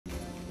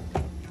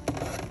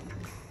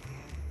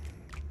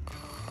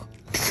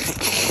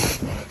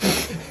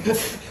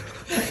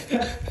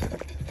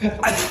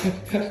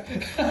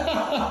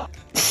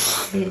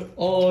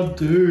Oh,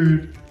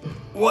 dude.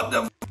 What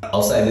the f?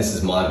 I'll say this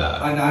is my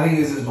bad. I think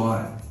this is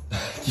mine.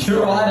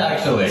 You're right,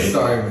 actually.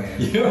 Sorry, man.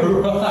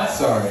 You're right.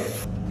 Sorry.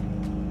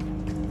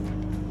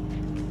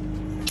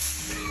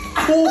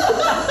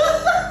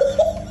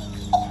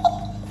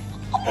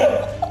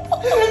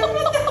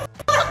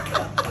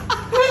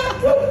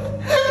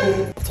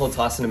 I told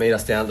Tyson to meet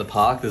us down at the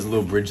park. There's a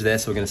little bridge there,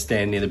 so we're going to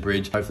stand near the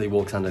bridge. Hopefully he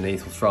walks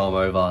underneath. We'll throw him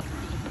over.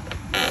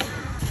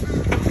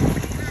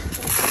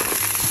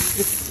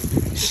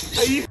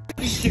 Are you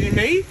kidding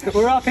me?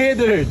 We're up here,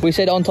 dude. We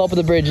said on top of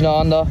the bridge, no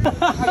under.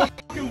 I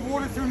fucking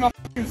water through my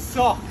fucking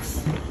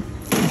socks.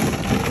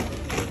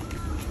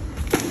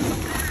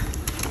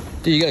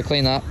 Dude, you gotta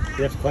clean that.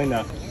 You have to clean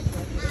that.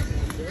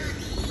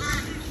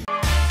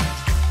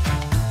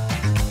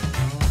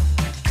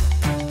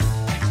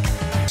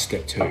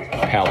 Step 2,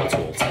 power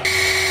tools. Step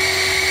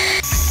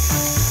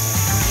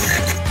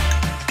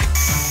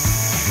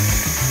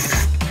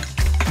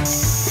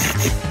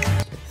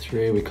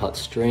 3, we cut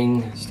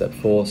string. Step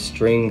 4,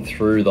 string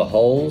through the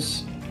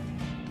holes.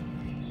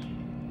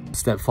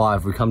 Step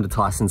 5, we come to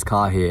Tyson's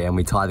car here and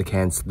we tie the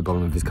cans to the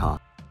bottom of his car.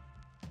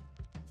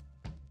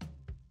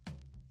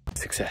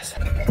 Success.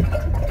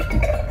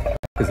 What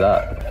is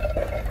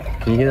that?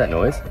 Can you hear that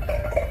noise?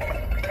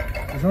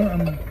 Is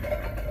that,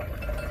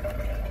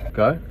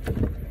 Go.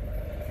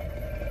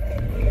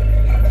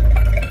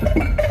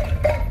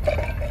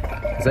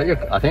 Is that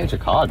your, I think it's your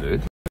car,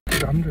 dude.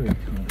 under it? I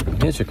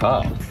think it's your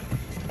car.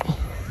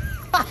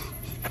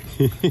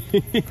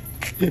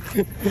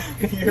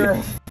 You're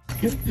a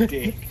fucking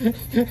dick.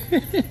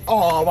 Oh,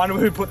 I wonder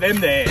who put them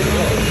there.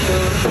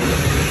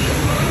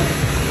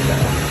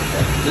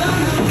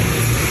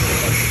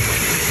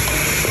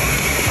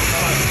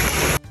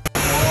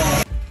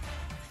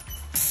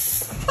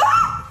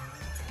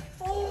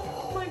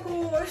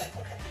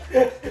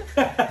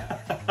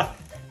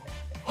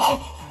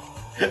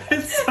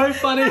 It's so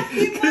funny.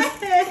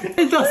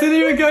 It doesn't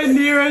even go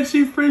near and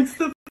she freaks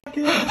the fuck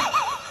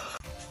out.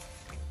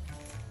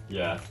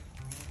 Yeah.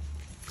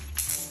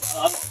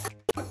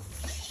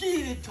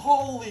 Shit,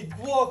 holy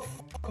what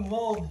fucking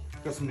long.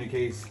 Got some new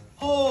keys.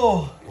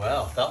 Oh.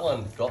 Wow, that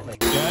one got me.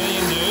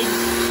 Going,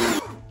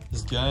 dude.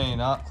 Just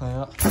going up, clean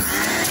up.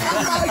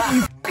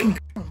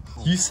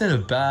 You said a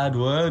bad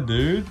word,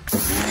 dude.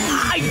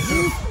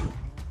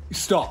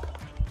 Stop.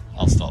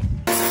 I'll stop.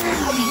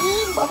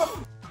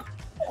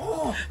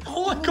 Oh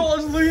my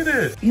gosh, look at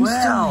it.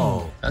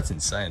 Wow. That's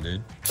insane,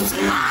 dude.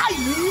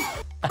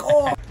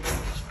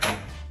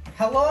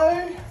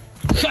 Hello?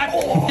 It's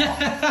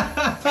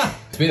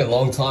been a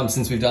long time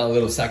since we've done a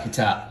little sacky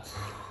tap.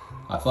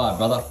 High five,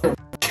 brother.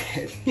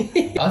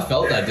 I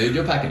felt that, dude.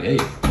 You're packing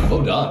heat.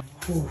 Well done.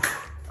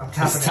 I'm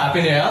He's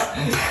tapping out.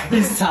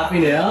 He's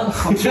tapping out.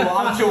 I'm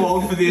too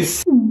old for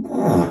this.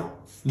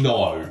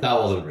 No, that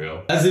wasn't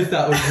real. As if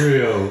that was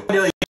real.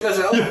 Nearly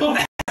yourself. You're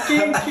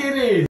fucking kidding.